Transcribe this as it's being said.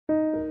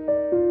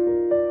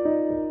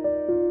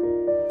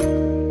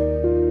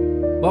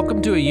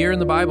Welcome to A Year in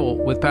the Bible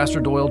with Pastor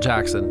Doyle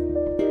Jackson.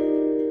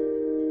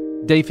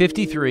 Day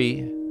 53,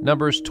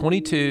 Numbers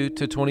 22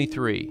 to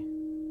 23.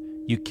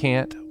 You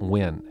can't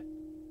win.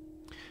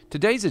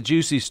 Today's a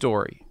juicy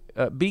story.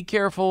 Be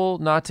careful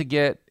not to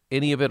get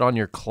any of it on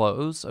your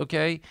clothes,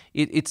 okay?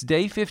 It's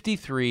day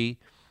 53,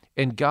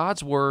 and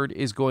God's Word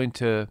is going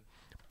to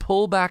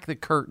pull back the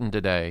curtain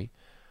today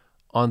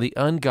on the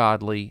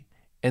ungodly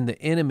and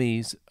the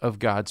enemies of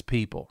God's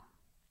people.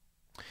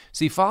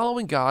 See,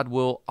 following God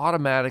will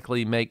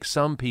automatically make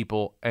some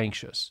people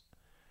anxious.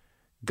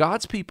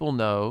 God's people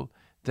know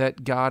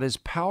that God is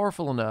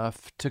powerful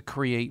enough to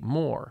create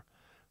more,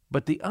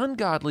 but the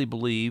ungodly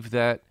believe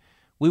that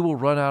we will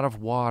run out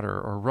of water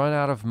or run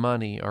out of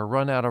money or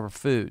run out of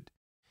food.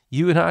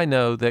 You and I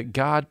know that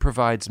God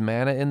provides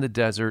manna in the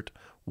desert,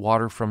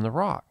 water from the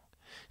rock.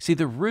 See,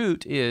 the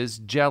root is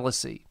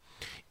jealousy.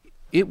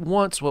 It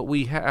wants what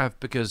we have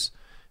because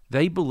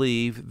they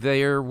believe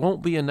there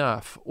won't be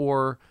enough,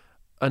 or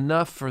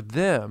enough for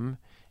them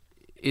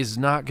is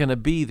not going to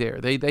be there.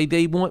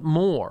 They want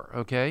more,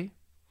 okay?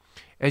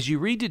 As you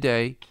read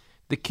today,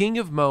 the king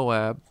of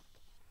Moab,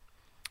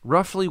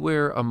 roughly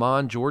where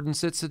Amman, Jordan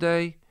sits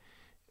today,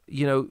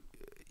 is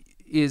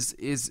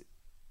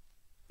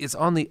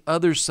on the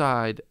other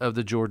side of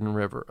the Jordan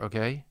River,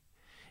 okay?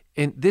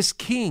 And this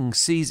king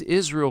sees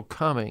Israel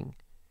coming,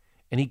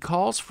 and he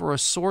calls for a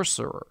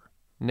sorcerer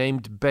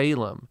named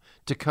Balaam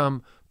to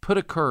come put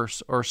a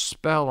curse or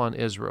spell on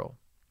Israel.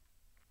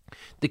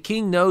 The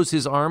king knows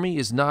his army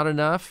is not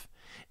enough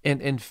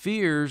and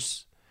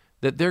fears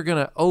that they're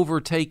going to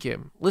overtake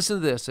him. Listen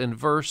to this in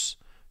verse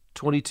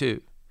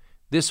 22.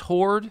 This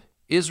horde,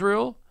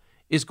 Israel,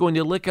 is going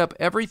to lick up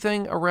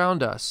everything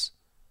around us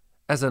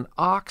as an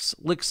ox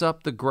licks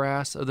up the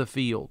grass of the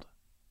field.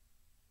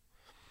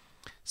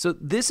 So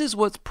this is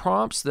what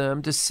prompts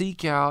them to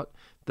seek out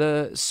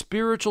the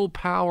spiritual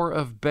power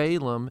of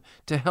Balaam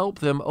to help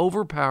them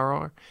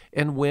overpower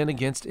and win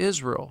against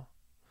Israel.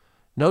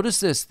 Notice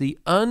this, the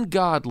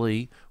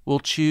ungodly will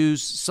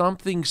choose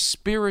something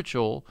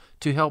spiritual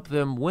to help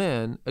them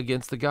win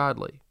against the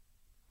godly.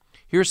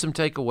 Here's some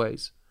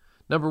takeaways.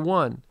 Number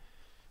one,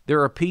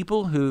 there are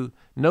people who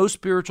know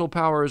spiritual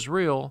power is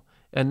real,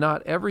 and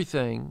not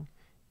everything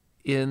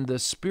in the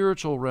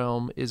spiritual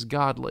realm is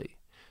godly.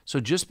 So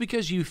just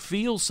because you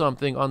feel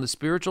something on the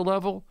spiritual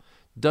level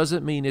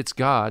doesn't mean it's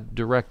God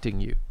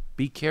directing you.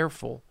 Be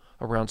careful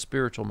around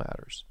spiritual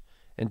matters.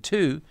 And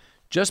two,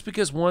 just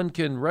because one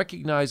can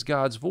recognize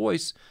God's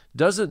voice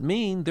doesn't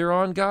mean they're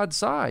on God's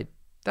side.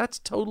 That's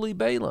totally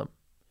Balaam.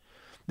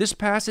 This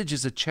passage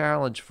is a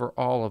challenge for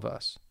all of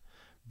us.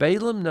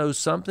 Balaam knows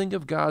something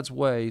of God's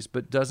ways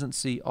but doesn't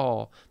see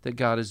all that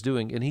God is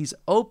doing, and he's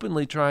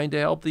openly trying to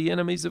help the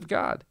enemies of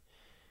God.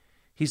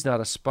 He's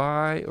not a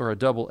spy or a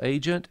double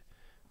agent.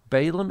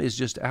 Balaam is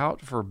just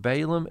out for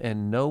Balaam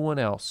and no one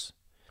else.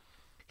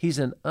 He's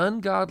an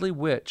ungodly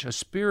witch, a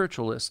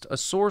spiritualist, a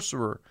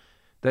sorcerer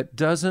that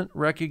doesn't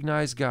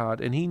recognize God,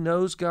 and he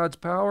knows God's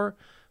power,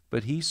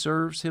 but he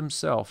serves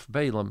himself,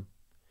 Balaam.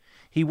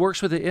 He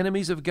works with the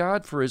enemies of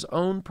God for his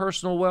own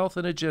personal wealth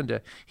and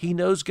agenda. He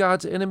knows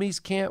God's enemies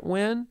can't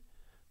win,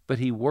 but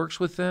he works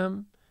with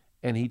them,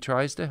 and he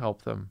tries to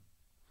help them.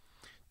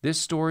 This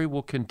story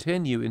will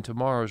continue in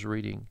tomorrow's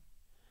reading.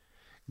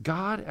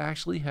 God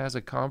actually has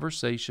a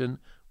conversation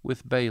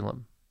with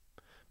Balaam.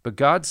 But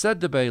God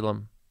said to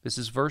Balaam, this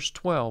is verse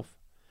 12,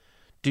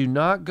 "Do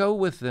not go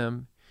with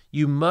them.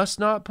 You must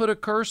not put a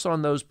curse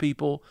on those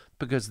people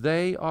because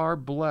they are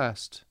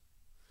blessed."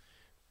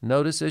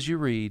 Notice as you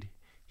read,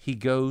 he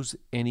goes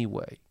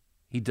anyway.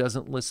 He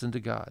doesn't listen to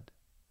God.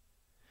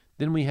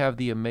 Then we have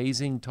the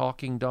amazing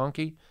talking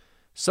donkey.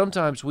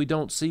 Sometimes we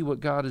don't see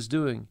what God is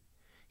doing.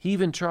 He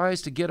even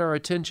tries to get our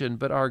attention,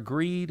 but our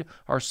greed,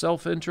 our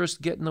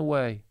self-interest get in the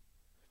way.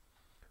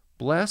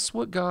 Bless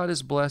what God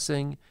is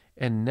blessing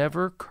and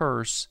never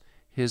curse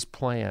his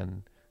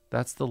plan.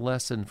 That's the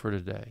lesson for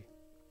today.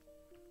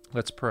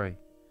 Let's pray.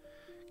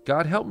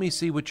 God, help me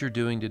see what you're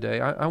doing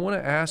today. I want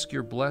to ask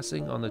your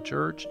blessing on the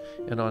church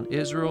and on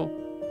Israel.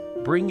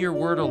 Bring your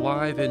word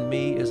alive in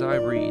me as I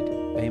read.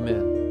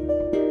 Amen.